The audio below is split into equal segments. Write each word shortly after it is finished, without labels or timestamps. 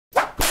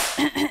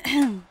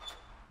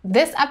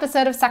This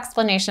episode of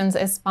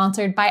Sexplanations is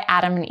sponsored by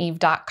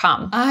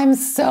AdamandEve.com. I'm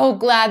so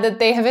glad that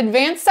they have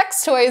advanced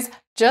sex toys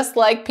just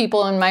like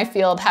people in my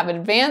field have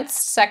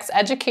advanced sex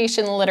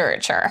education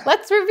literature.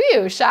 Let's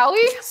review, shall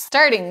we?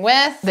 Starting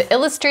with the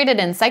Illustrated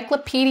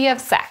Encyclopedia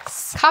of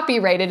Sex.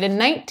 Copyrighted in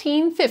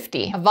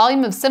 1950. A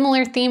volume of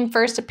similar theme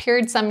first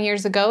appeared some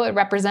years ago. It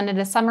represented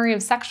a summary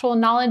of sexual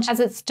knowledge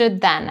as it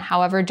stood then.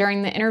 However,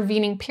 during the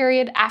intervening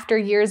period, after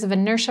years of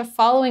inertia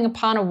following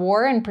upon a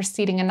war and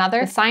preceding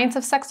another, the science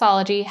of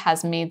sexology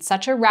has made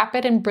such a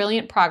rapid and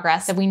brilliant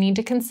progress that we need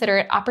to consider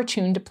it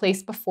opportune to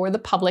place before the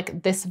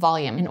public this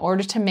volume in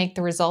order to make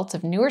the results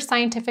of newer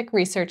scientific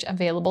research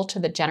available to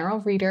the general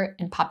reader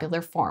in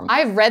popular form.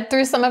 I've read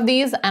through some of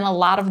these and a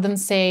lot of them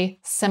say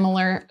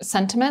similar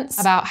sentiments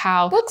about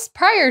how books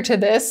prior to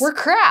this were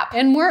crap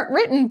and weren't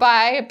written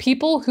by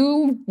people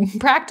who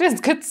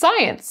practice good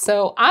science.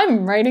 So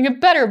I'm writing a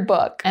better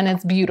book and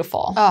it's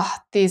beautiful. Oh,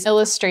 these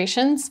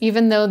illustrations,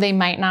 even though they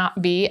might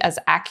not be as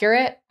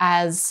accurate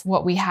as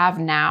what we have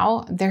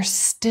now, they're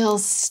still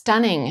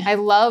stunning. I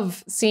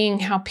love seeing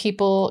how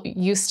people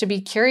used to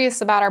be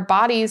curious about our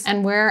bodies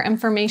and where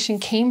information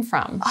came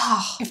from.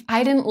 Oh, if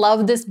I didn't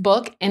love this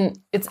book in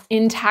its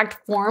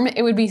intact form,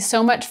 it would be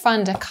so much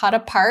fun to cut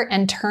apart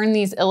and turn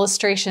these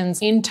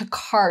illustrations into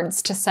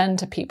cards to send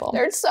to people.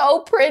 They're so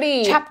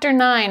pretty. Chapter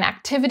 9,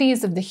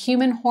 Activities of the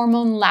Human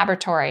Hormone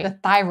Laboratory, the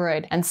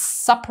Thyroid and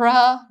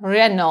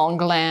Suprarenal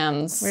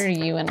Glands. Where are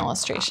you an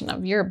illustration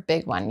of? You're a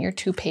big one. You're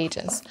 2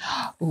 pages.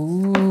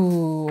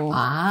 Ooh.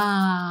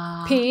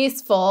 Ah.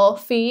 Peaceful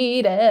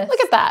fetus.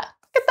 Look at that.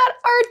 Look at that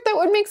art. That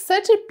would make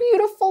such a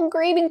beautiful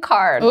greeting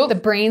card. Oh, the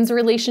brain's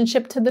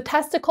relationship to the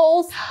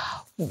testicles.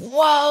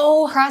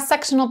 Whoa!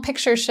 Cross-sectional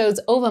picture shows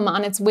ovum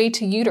on its way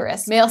to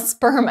uterus. Male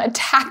sperm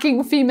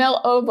attacking female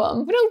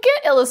ovum. We don't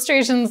get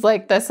illustrations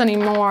like this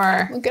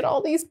anymore. Look at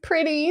all these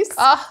pretties.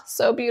 Ah,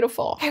 so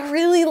beautiful. I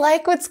really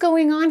like what's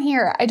going on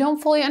here. I don't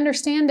fully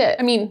understand it.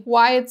 I mean,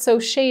 why it's so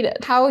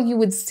shaded. How you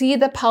would see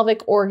the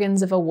pelvic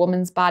organs of a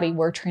woman's body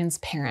were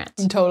transparent.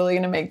 I'm totally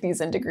gonna make these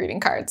into greeting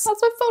cards.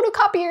 That's what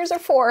photocopiers are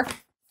for.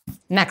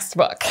 Next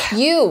book.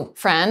 You,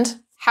 friend.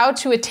 How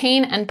to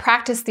Attain and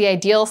Practice the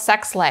Ideal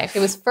Sex Life. It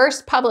was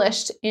first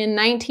published in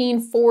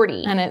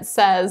 1940, and it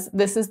says,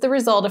 this is the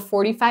result of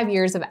 45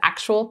 years of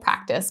actual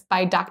practice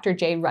by Dr.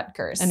 J.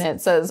 Rutgers. And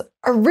it says,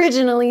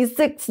 originally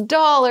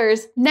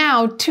 $6,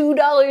 now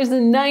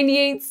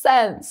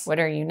 $2.98. What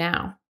are you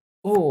now?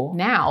 Ooh,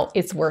 now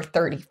it's worth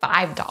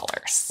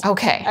 $35.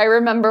 Okay, I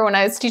remember when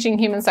I was teaching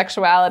human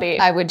sexuality,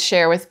 I would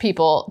share with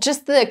people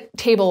just the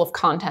table of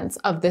contents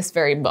of this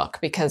very book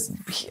because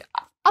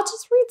I'll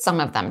just read some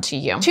of them to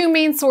you. 2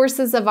 main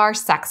sources of our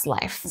sex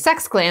life.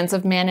 Sex glands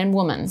of man and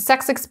woman.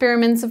 Sex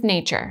experiments of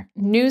nature.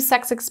 New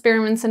sex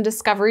experiments and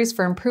discoveries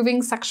for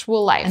improving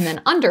sexual life. And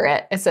then under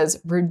it, it says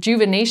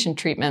rejuvenation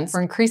treatments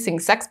for increasing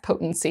sex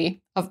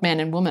potency of man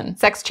and woman.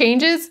 Sex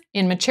changes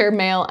in mature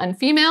male and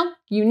female.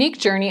 Unique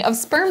journey of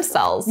sperm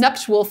cells.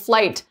 Nuptial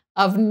flight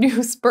of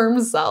new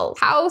sperm cells.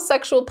 How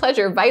sexual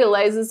pleasure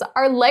vitalizes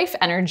our life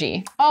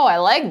energy. Oh, I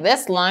like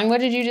this line. What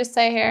did you just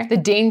say here? The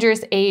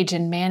dangerous age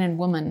in man and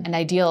woman, an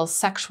ideal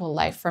sexual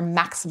life for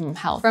maximum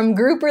health. From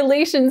group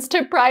relations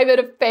to private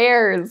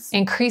affairs.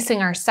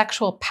 Increasing our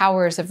sexual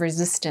powers of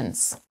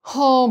resistance.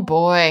 Oh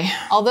boy.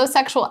 Although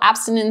sexual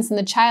abstinence in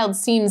the child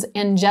seems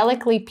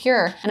angelically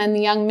pure and in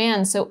the young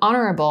man so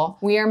honorable,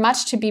 we are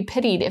much to be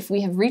pitied if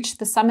we have reached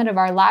the summit of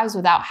our lives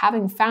without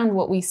having found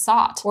what we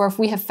sought, or if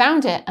we have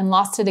found it and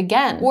lost it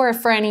again, or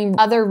if for any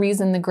other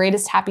reason the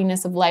greatest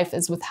happiness of life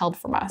is withheld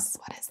from us.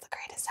 What is the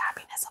greatest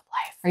happiness of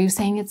life? Are you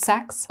saying it's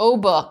sex? Oh,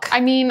 book.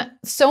 I mean,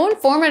 so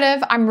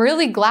informative. I'm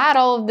really glad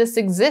all of this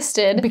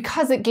existed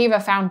because it gave a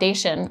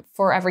foundation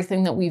for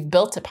everything that we've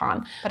built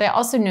upon. But I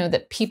also know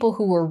that people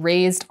who were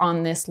raised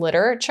on this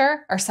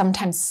literature are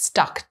sometimes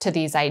stuck to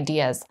these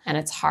ideas and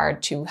it's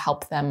hard to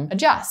help them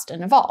adjust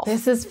and evolve.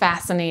 This is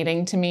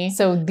fascinating to me.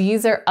 So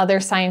these are other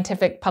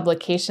scientific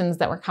publications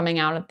that were coming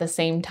out at the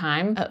same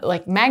time.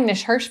 Like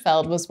Magnus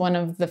Hirschfeld was one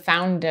of the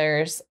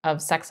founders of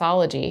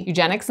sexology.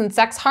 Eugenics and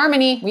Sex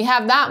Harmony, we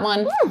have that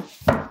one.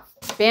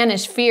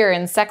 Banish Fear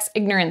and Sex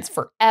Ignorance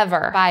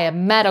Forever by a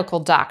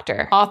medical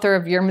doctor, author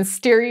of Your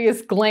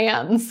Mysterious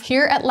Glands.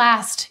 Here at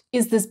last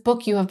is this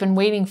book you have been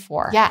waiting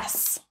for.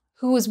 Yes.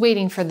 Who was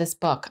waiting for this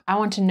book? I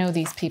want to know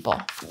these people.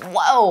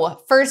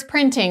 Whoa! First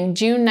printing,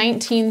 June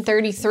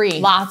 1933.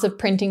 Lots of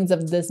printings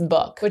of this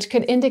book, which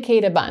could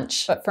indicate a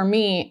bunch. But for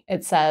me,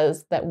 it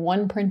says that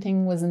 1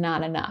 printing was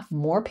not enough.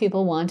 More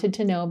people wanted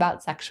to know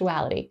about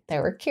sexuality. They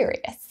were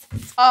curious.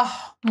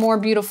 Oh, more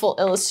beautiful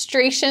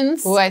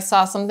illustrations. Oh, I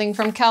saw something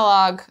from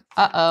Kellogg.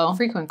 Uh-oh.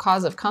 Frequent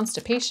cause of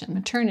constipation,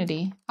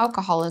 maternity,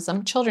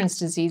 alcoholism, children's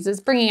diseases,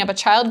 bringing up a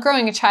child,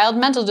 growing a child,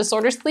 mental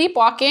disorder,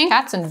 sleepwalking,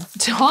 cats and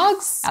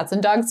dogs. Cats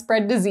and dogs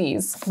spread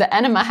disease. The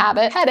enema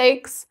habit,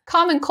 headaches,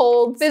 common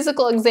cold,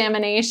 physical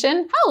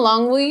examination. How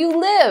long will you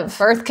live?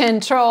 Birth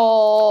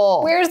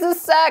control. Where's the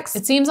sex?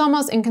 It seems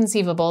almost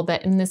inconceivable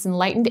that in this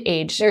enlightened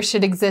age, there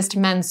should exist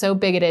men so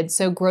bigoted,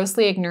 so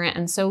grossly ignorant,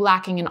 and so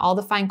lacking in all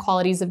the fine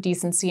qualities of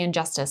decency and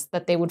justice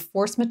that they would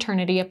force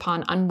maternity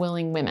upon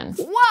unwilling women.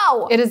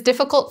 Wow! It is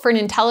difficult for an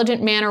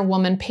intelligent man or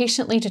woman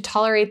patiently to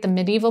tolerate the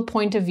medieval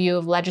point of view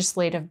of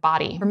legislative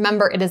body.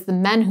 Remember, it is the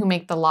men who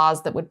make the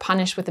laws that would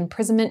punish with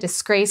imprisonment,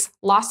 disgrace,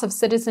 loss of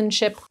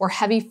citizenship, or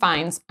heavy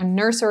fines a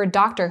nurse or a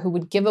doctor who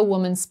would give a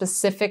woman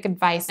specific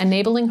advice,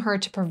 enabling her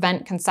to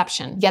prevent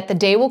conception. Yet the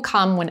day will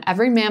come when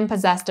every man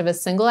possessed of a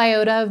single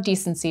iota of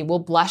decency will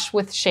blush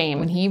with shame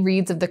when he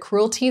reads of the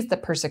cruelties, the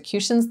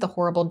persecutions, the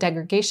horrible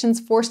degradations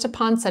forced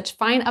upon such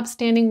fine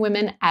upstanding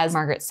women as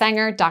Margaret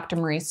Sanger, Dr.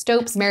 Marie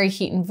Stopes, Mary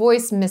Heaton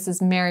Voice,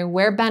 Mrs. Mary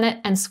Ware Bennett,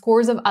 and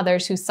scores of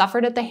others who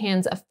suffered at the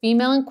hands of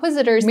female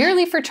inquisitors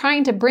merely for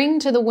trying to bring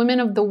to the women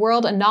of the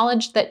world a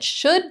knowledge that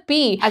should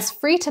be as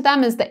free to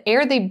them as the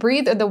air they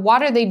breathe or the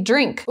water they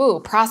drink. Ooh,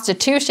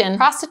 prostitution.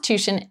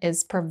 Prostitution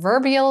is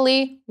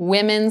proverbially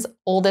women's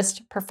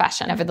oldest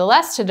profession.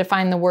 Nevertheless, to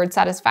define the word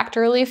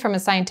satisfactorily from a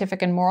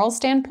scientific and moral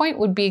standpoint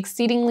would be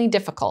exceedingly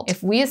difficult.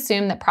 If we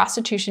assume that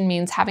prostitution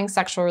means having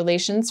sexual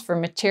relations for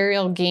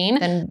material gain,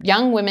 then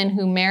young women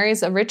who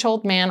marries a rich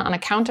old man on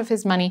account of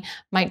his money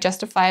might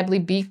justifiably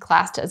be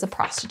classed as a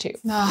prostitute.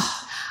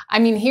 I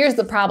mean, here's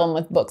the problem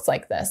with books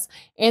like this.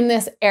 In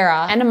this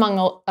era, and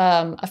among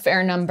a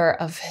fair number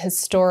of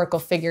historical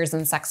figures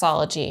in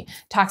sexology,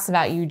 talks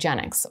about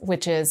eugenics,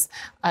 which is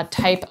a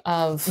type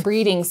of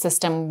breeding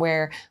system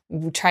where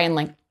we try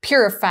and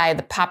purify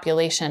the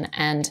population,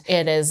 and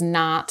it is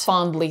not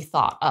fondly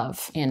thought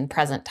of in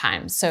present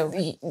times. So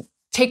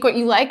take what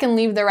you like and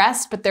leave the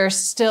rest, but there's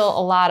still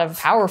a lot of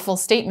powerful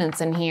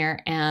statements in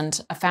here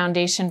and a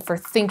foundation for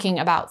thinking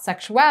about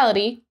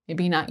sexuality,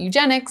 maybe not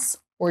eugenics,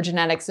 or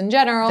genetics in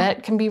general,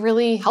 that can be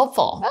really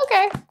helpful.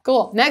 Okay,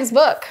 cool. Next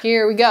book,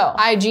 here we go.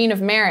 Hygiene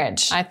of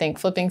Marriage. I think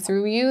flipping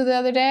through you the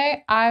other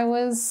day, I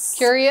was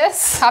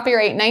curious.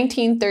 Copyright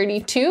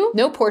 1932.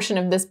 No portion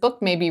of this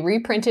book may be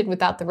reprinted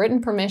without the written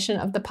permission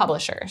of the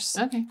publishers.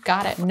 Okay,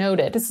 got it,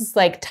 noted. This is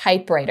like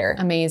typewriter,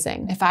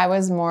 amazing. If I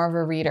was more of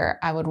a reader,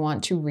 I would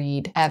want to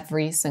read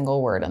every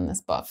single word in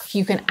this book.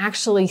 You can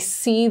actually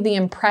see the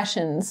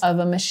impressions of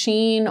a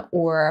machine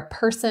or a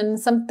person,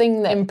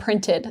 something that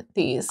imprinted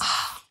these.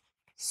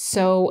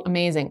 So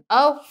amazing.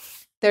 Oh,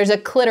 there's a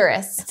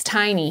clitoris. It's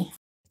tiny.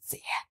 Yeah.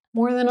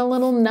 More than a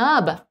little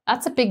nub.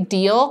 That's a big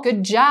deal.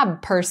 Good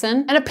job,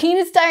 person. And a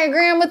penis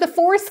diagram with a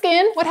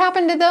foreskin. What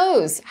happened to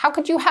those? How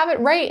could you have it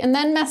right and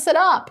then mess it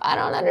up? I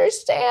don't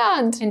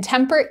understand. In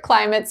temperate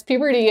climates,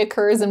 puberty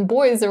occurs in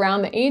boys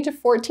around the age of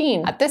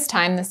 14. At this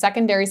time, the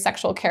secondary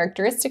sexual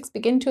characteristics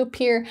begin to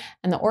appear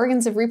and the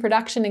organs of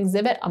reproduction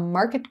exhibit a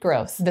marked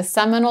growth. The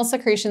seminal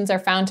secretions are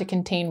found to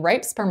contain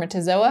ripe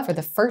spermatozoa for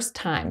the first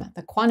time.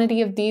 The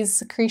quantity of these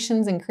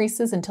secretions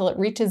increases until it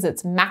reaches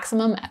its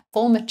maximum at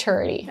full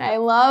maturity. I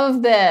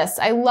love this.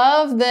 I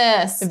love this.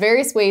 The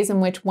various ways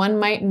in which one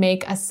might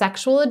make a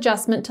sexual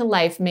adjustment to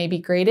life may be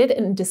graded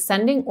in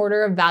descending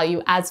order of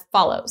value as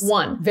follows.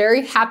 1.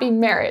 Very happy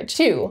marriage.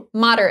 2.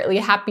 Moderately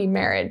happy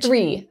marriage.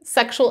 3.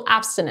 Sexual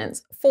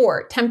abstinence.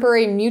 4.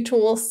 Temporary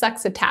mutual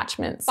sex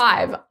attachments.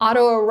 5.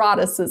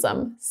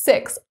 Autoeroticism.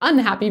 6.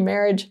 Unhappy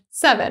marriage.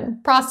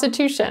 7.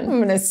 Prostitution. I'm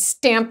gonna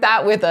stamp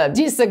that with a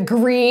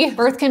disagree.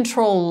 Birth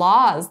control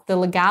laws. The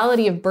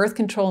legality of birth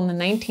control in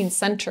the 19th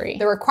century.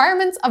 The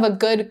requirements of a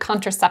good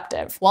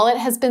contraceptive. While it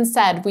has been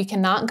said we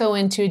cannot go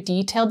into a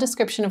detailed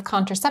description of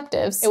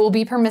contraceptives, it will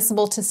be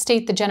permissible to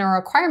state the general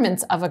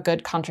requirements of a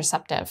good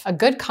contraceptive. A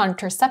good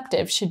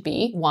contraceptive should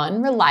be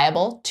 1.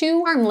 Reliable.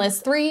 2.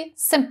 Harmless. 3.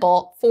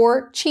 Simple.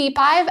 4. Cheap.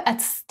 5.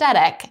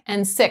 Aesthetic.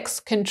 And 6.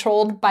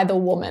 Controlled by the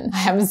woman. I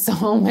have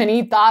so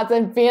many thoughts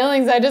and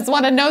feelings. I just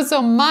want to know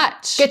so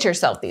much. Get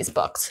yourself these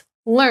books.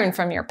 Learn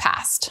from your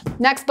past.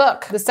 Next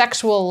book, The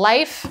Sexual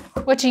Life.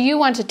 What do you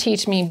want to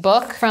teach me,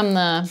 book? From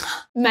the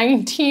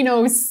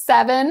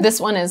 1907. This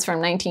one is from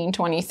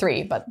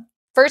 1923, but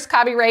first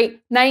copyright,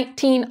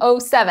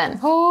 1907.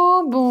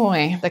 Oh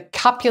boy. The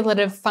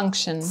copulative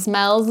function.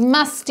 Smells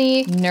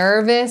musty.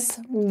 Nervous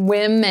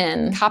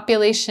women.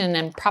 Copulation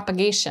and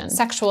propagation.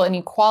 Sexual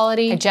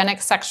inequality.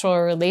 Hygienic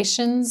sexual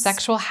relations.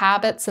 Sexual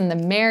habits in the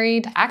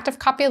married. Act of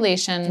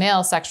copulation.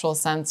 Male sexual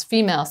sense.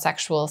 Female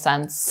sexual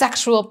sense.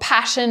 Sexual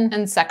passion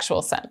and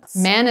sexual sense.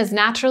 Man is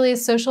naturally a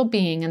social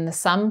being, and the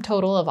sum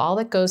total of all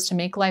that goes to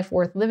make life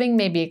worth living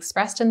may be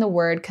expressed in the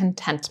word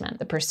contentment.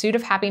 The pursuit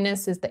of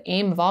happiness is the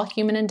aim of all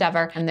human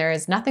endeavor, and there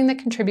is nothing that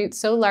contributes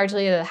so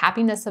largely to the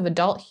happiness of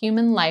adult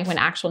human life when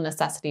actual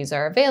necessities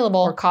are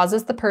available, or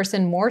causes the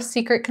person more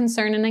secret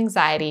concern and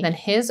anxiety than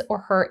his or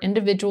her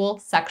individual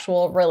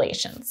sexual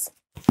relations.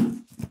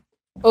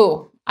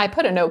 Oh, I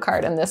put a note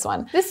card in this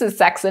one. This is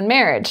Sex and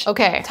Marriage.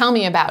 Okay, tell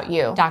me about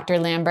you. Dr.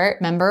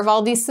 Lambert, member of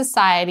all these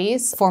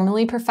societies,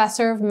 formerly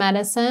professor of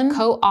medicine,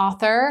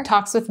 co-author,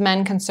 talks with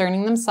men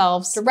concerning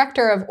themselves,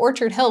 director of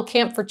Orchard Hill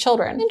Camp for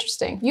Children.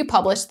 Interesting. You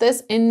published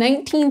this in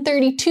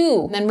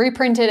 1932, then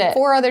reprinted it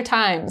 4 other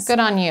times. Good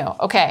on you.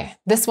 Okay,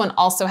 this one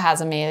also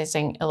has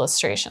amazing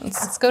illustrations.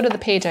 Let's go to the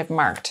page I've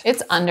marked.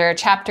 It's under a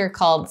chapter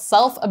called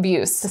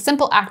Self-Abuse. The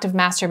simple act of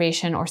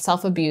masturbation or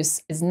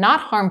self-abuse is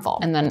not harmful,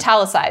 and then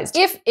italicized,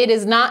 if it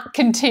is not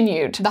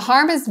continued. The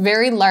harm is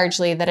very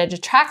largely that it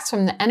detracts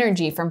from the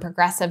energy from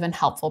progressive and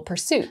helpful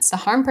pursuits. The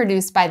harm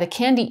produced by the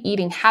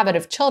candy-eating habit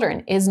of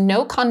children is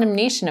no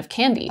condemnation of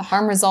candy. The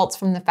harm results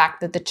from the fact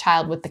that the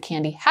child with the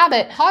candy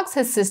habit hogs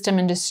his system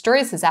and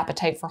destroys his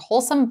appetite for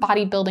wholesome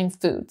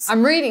bodybuilding foods.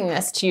 I'm reading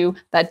this to you.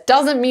 That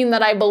doesn't mean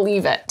that I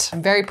believe it.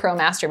 I'm very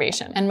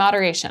pro-masturbation and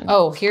moderation.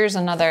 Oh, here's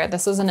another.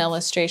 This is an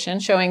illustration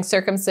showing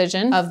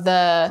circumcision of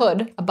the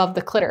hood above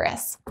the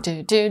clitoris.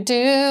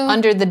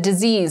 Under the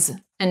disease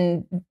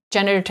and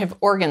generative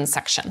organs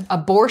section.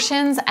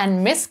 Abortions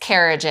and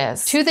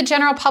miscarriages. To the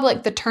general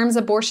public, the terms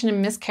abortion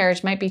and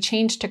miscarriage might be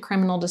changed to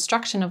criminal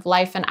destruction of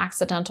life and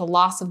accidental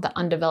loss of the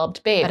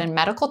undeveloped babe. But in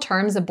medical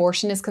terms,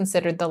 abortion is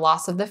considered the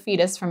loss of the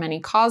fetus from any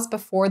cause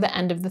before the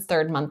end of the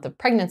 3rd month of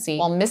pregnancy,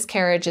 while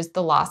miscarriage is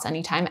the loss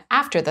anytime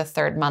after the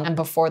 3rd month and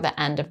before the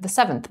end of the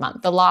 7th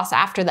month. The loss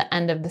after the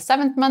end of the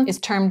 7th month is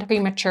termed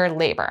premature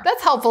labor.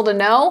 That's helpful to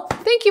know.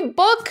 Thank you,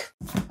 book.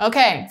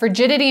 Okay,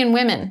 frigidity in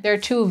women. There are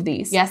 2 of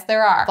these. Yes,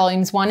 there are.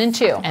 Volumes 1 and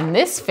 2. And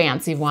this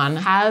fancy one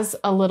has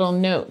a little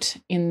note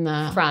in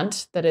the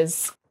front that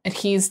is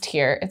adhesed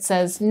here. It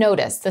says,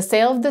 notice, the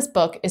sale of this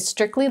book is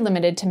strictly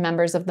limited to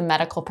members of the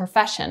medical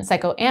profession,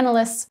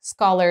 psychoanalysts,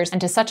 scholars,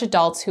 and to such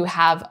adults who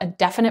have a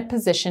definite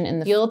position in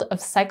the field of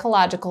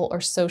psychological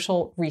or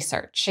social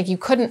research. Like, you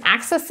couldn't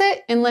access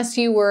it unless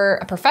you were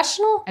a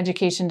professional?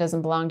 Education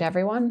doesn't belong to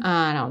everyone?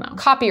 I don't know.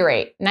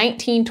 Copyright,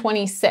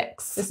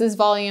 1926. This is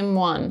volume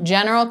 1.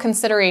 General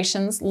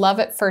considerations,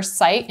 love at first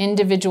sight,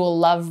 individual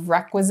love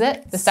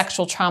requisite, the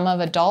sexual trauma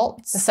of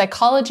adults, the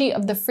psychology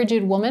of the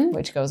frigid woman,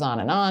 which goes on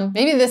and on.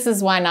 Maybe this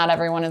is why not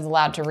everyone is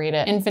allowed to read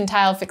it.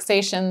 Infantile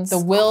fixations, the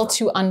will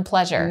to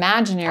unpleasure,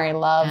 imaginary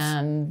love,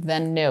 and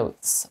then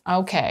notes.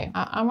 Okay,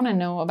 I want to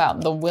know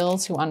about the will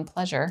to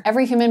unpleasure.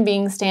 Every human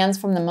being stands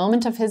from the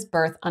moment of his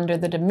birth under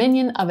the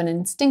dominion of an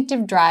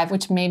instinctive drive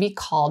which may be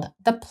called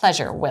the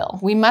pleasure will.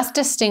 We must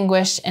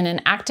distinguish in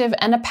an active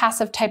and a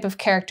passive type of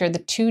character, the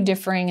 2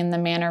 differing in the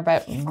manner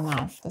by,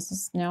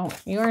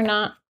 you're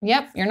not.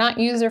 Yep, you're not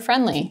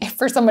user-friendly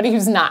for somebody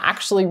who's not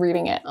actually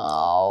reading it.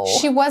 Oh.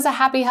 She was a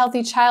happy,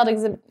 healthy child.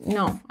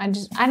 No, I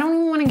don't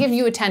even want to give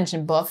you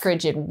attention, book.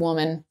 Frigid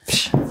woman.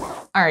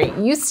 All right,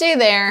 you stay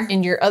there,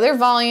 and your other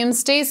volume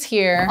stays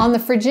here. On the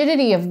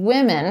frigidity of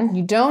women,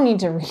 you don't need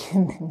to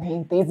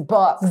read these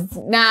books.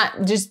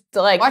 Not just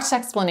like watch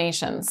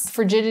Sexplanations.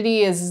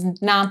 Frigidity is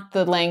not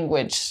the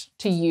language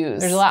to use.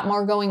 There's a lot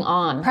more going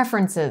on.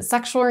 Preferences,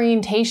 sexual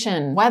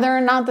orientation, whether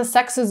or not the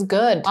sex is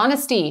good,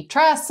 honesty,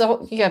 trust,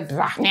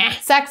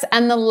 Sex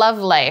and the Love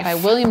Life by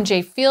William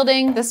J.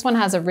 Fielding. This one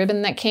has a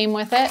ribbon that came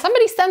with it.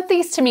 Somebody sent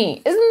these to me.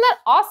 Isn't that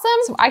awesome?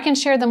 So I can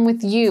share them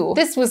with you.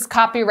 This was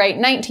copyright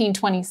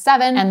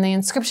 1927, and the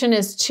inscription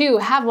is to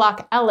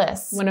Havelock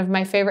Ellis, one of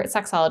my favorite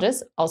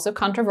sexologists, also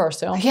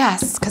controversial.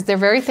 Yes, because they're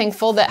very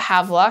thankful that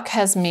Havelock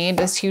has made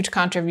this huge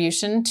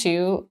contribution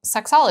to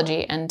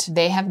sexology, and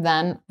they have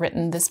then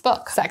written this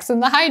book. Sex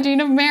and the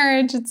Hygiene of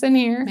Marriage, it's in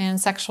here.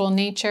 Man's sexual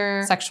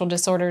nature, sexual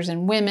disorders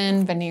in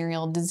women,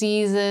 venereal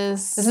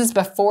diseases. This is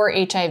before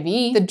HIV.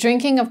 The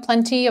drinking of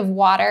plenty of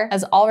water,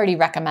 as already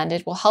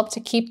recommended, will help to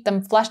keep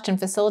them flushed and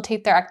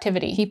facilitate their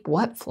activity. Keep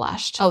what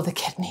flushed? Oh, the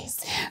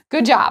kidneys.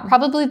 Good job.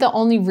 Probably the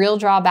only real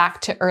drawback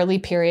to early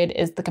period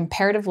is the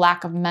comparative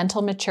lack of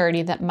mental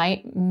maturity that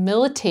might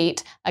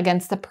militate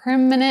against the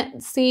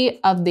permanency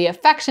of the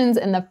affections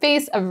in the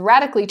face of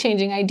radically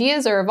changing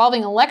ideas or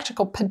evolving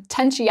electrical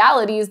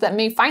potentialities that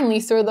may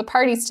finally throw the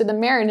parties to the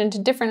marriage into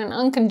different and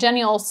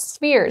uncongenial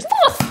spheres.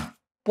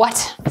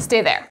 What?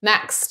 Stay there.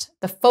 Next,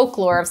 The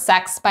Folklore of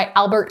Sex by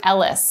Albert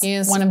Ellis. He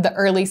is one of the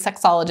early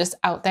sexologists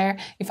out there.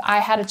 If I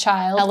had a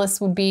child, Ellis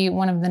would be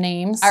one of the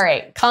names. All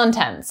right,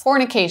 contents: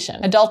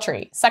 fornication,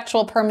 adultery,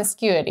 sexual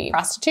promiscuity,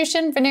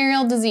 prostitution,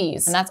 venereal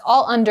disease. And that's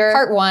all under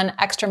Part 1,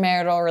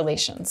 extramarital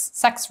relations,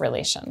 sex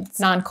relations,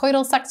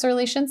 non-coital sex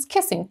relations,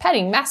 kissing,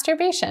 petting,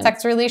 masturbation,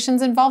 sex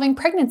relations involving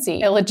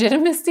pregnancy,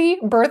 illegitimacy,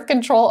 birth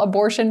control,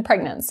 abortion,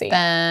 pregnancy.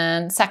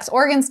 Then sex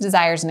organs,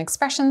 desires and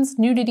expressions,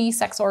 nudity,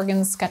 sex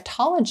organs,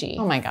 scatology.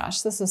 Oh my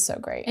gosh, this is so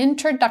great.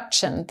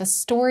 Introduction, the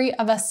story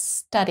of a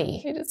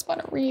study. I just want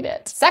to read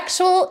it.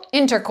 Sexual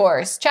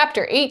intercourse,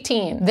 chapter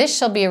 18. This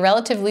shall be a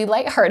relatively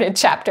lighthearted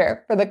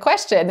chapter, for the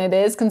question it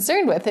is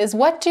concerned with is,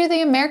 what do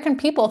the American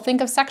people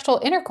think of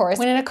sexual intercourse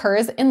when it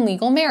occurs in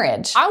legal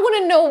marriage? I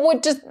want to know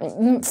what just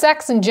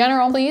sex in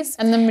general, please.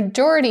 And the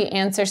majority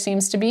answer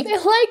seems to be they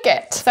like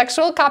it.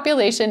 Sexual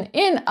copulation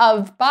in,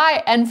 of,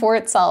 by, and for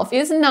itself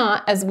is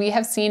not, as we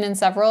have seen in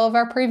several of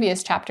our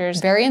previous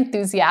chapters, very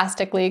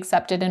enthusiastically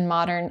accepted in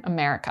modern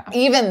America.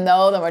 Even even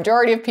though the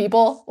majority of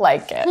people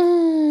like it.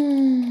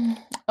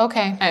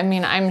 Okay. I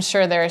mean, I'm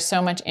sure there is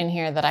so much in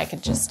here that I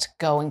could just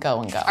go and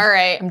go and go. All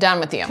right, I'm done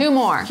with you. 2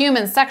 more.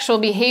 Human sexual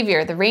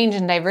behavior. The range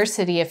and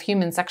diversity of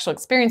human sexual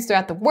experience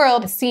throughout the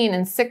world is seen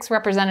in 6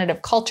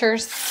 representative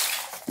cultures.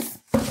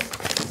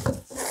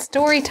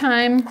 Story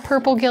time,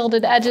 purple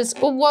gilded edges.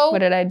 Oh, whoa, what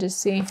did I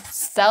just see?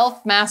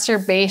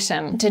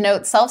 Self-masturbation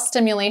denotes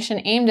self-stimulation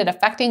aimed at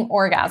affecting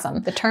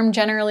orgasm. The term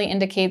generally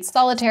indicates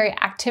solitary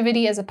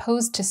activity as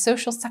opposed to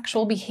social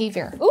sexual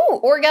behavior. Ooh,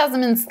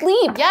 orgasm and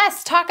sleep.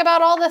 Yes, talk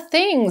about all the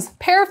things.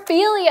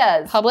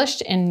 Paraphilias.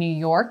 Published in New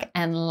York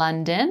and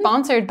London.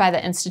 Sponsored by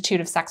the Institute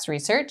of Sex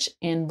Research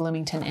in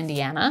Bloomington,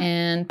 Indiana.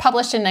 And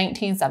published in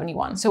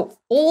 1971. So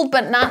old,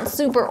 but not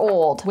super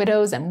old.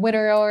 Widows and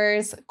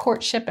widowers,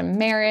 courtship and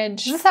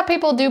marriage. Is this how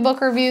people do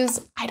book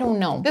reviews? I don't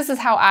know. This is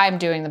how I'm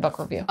doing the book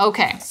review.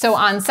 Okay, so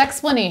on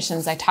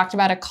sexplanations, I talked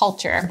about a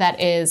culture that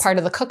is part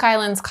of the Cook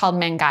Islands called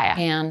Mangaya.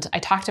 And I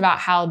talked about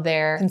how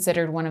they're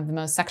considered one of the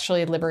most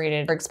sexually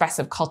liberated or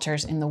expressive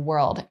cultures in the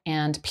world.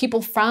 And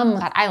people from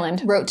that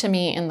island wrote to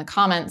me in the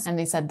comments and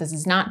they said, this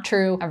is not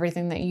true.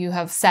 Everything that you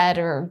have said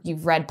or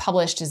you've read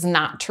published is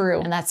not true.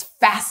 And that's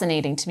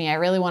fascinating to me. I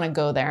really want to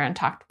go there and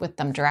talk with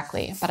them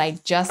directly. But I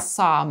just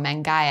saw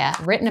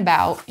Mangaya written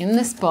about in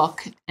this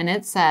book, and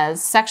it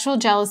says, sexual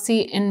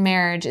jealousy in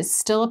marriage is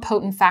still a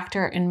potent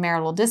factor in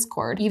marital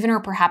discord, even or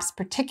perhaps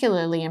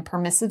particularly in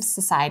permissive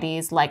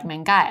societies like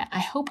Mangaya. I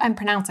hope I'm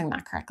pronouncing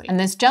that correctly. And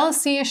this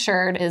jealousy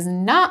assured is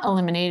not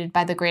eliminated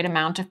by the great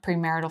amount of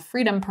premarital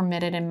freedom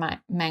permitted in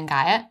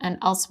Mangaya and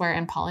elsewhere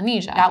in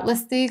Polynesia.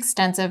 Doubtless the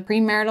extensive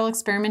premarital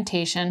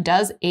experimentation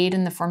does aid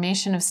in the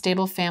formation of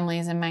stable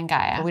families in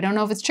Mangaya, but we don't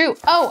know if it's true.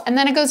 Oh, and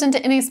then it goes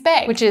into Innis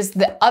Bay, which is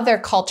the other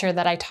culture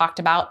that I talked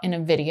about in a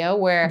video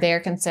where they're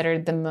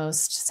considered the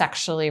most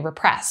sexually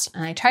repressed.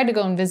 And I tried to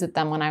go and visit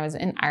them when I was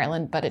in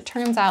Ireland, but it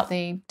turns out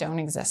they don't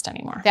exist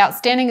anymore. The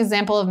outstanding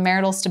example of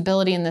marital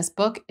stability in this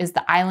book is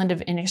the island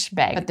of Innis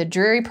Bay, but the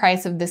dreary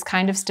price of this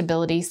kind of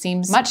stability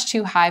seems much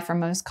too high for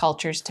most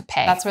cultures to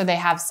pay. That's where they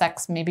have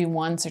sex maybe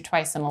once or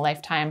twice in a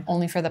lifetime,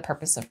 only for the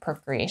purpose of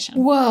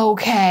procreation. Whoa,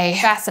 okay.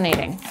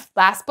 Fascinating.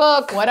 Last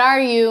book. What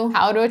are you?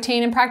 How to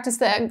attain and practice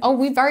the... Oh,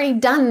 we've already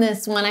done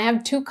this one. I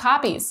have 2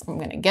 copies. I'm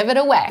gonna give it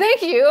away.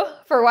 Thank you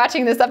for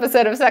watching this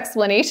episode of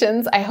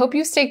Sexplanations. I hope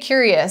you stay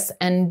curious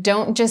and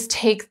don't just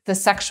take the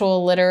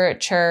sexual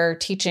literature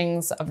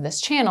teachings of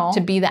this channel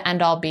to be the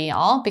end-all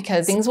be-all,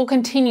 because things will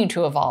continue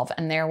to evolve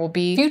and there will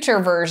be future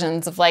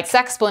versions of like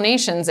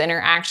Sexplanations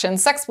interaction,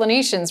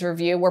 Sexplanations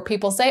review, where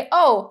people say,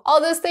 oh,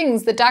 all those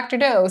things that Dr.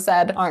 Doe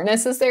said aren't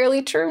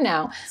necessarily true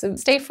now. So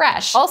stay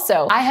fresh.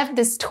 Also, I have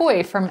this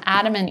toy from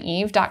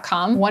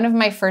adamandeve.com. One of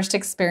my first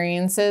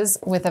experiences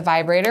with a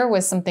vibrator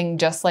was something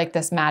just like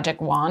this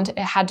magic wand. It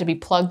had to be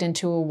plugged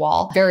into a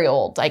wall. Very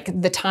old,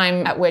 like the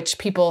time at which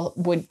people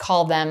would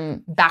call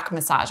them back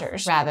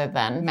massagers rather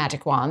than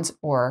magic wands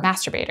or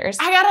masturbators.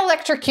 I got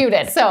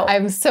electrocuted. So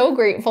I'm so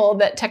grateful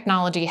that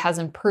technology has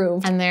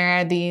improved and there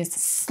are these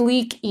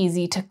sleek,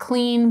 easy to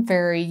clean,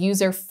 very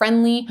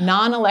user-friendly,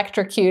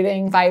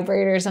 non-electrocuting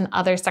vibrators and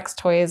other sex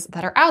toys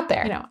that are out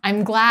there. You know,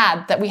 I'm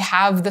glad that we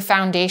have the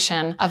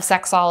foundation of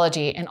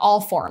sexology in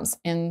all forms,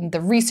 in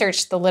the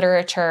research, the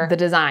literature, the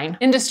design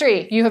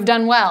industry. You have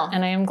done well,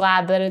 and I am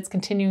glad that it's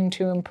continuing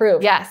to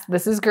improve. Yes,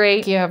 this is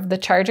great. You have the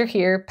charger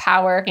here,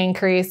 power,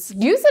 increase.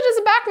 Use it as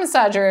a back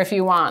massager if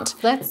you want.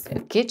 Let's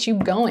get you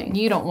going.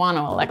 You don't want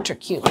to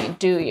electrocute me,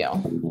 do you?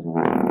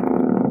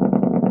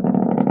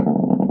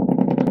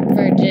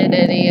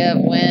 Virginity of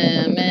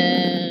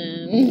women.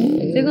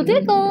 Tickle,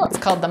 tickle. It's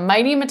called the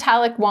Mighty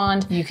Metallic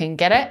Wand. You can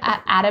get it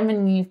at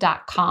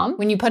adamandeve.com.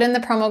 When you put in the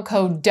promo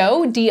code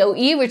DOE,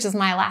 D-O-E, which is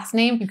my last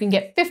name, you can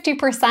get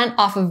 50%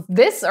 off of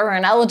this or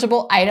an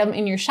eligible item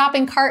in your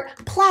shopping cart,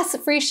 plus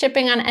free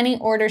shipping on any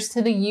orders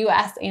to the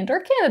US and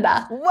or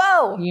Canada.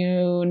 Whoa!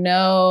 You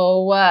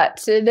know what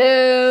to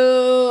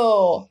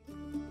do.